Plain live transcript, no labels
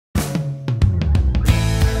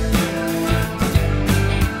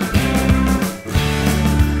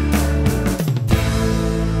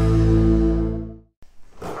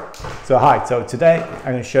So hi, so today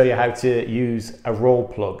I'm going to show you how to use a roll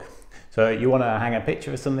plug. So you want to hang a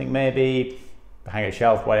picture of something, maybe hang a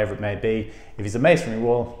shelf, whatever it may be. If it's a masonry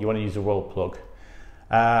wall, you want to use a roll plug.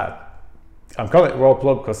 I'm calling it a roll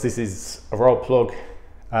plug because this is a roll plug.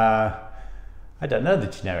 I don't know the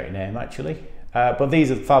generic name actually, but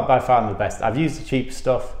these are by far the best. I've used the cheap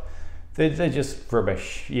stuff. They're just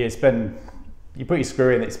rubbish. You put your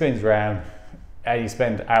screw in, it spins around, and you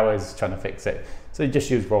spend hours trying to fix it. So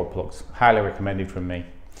just use roll plugs. Highly recommended from me.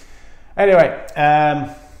 Anyway,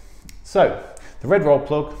 so the red roll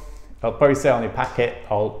plug, I'll probably say on your packet,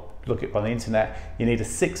 I'll look it up on the internet, you need a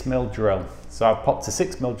 6mm drill. So I've popped a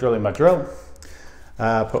 6mm drill in my drill,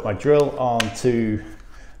 put my drill onto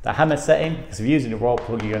the hammer setting, because if you're using a roll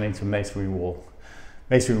plug, you're going into a masonry wall.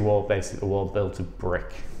 Masonry wall, basically a wall built of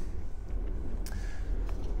brick.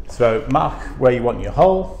 So mark where you want your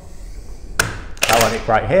hole. I want it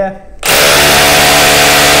right here.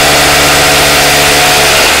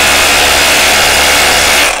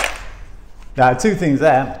 Now, two things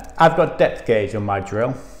there. I've got depth gauge on my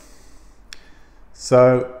drill.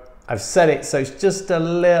 So I've set it so it's just a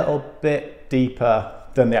little bit deeper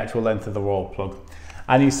than the actual length of the roll plug.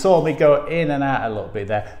 And you saw me go in and out a little bit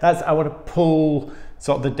there. I want to pull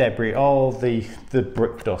sort of the debris, all the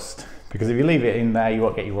brick dust. Because if you leave it in there, you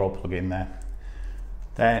won't get your roll plug in there.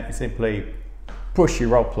 Then you simply push your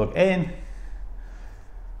roll plug in,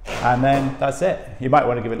 and then that's it. You might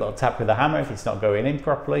want to give it a little tap with the hammer if it's not going in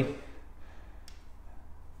properly.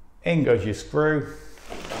 In goes your screw.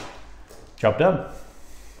 Job done.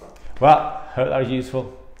 Well, hope that was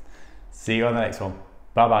useful. See you on the next one.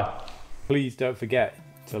 Bye bye. Please don't forget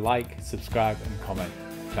to like, subscribe and comment.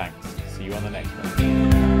 Thanks. See you on the next one.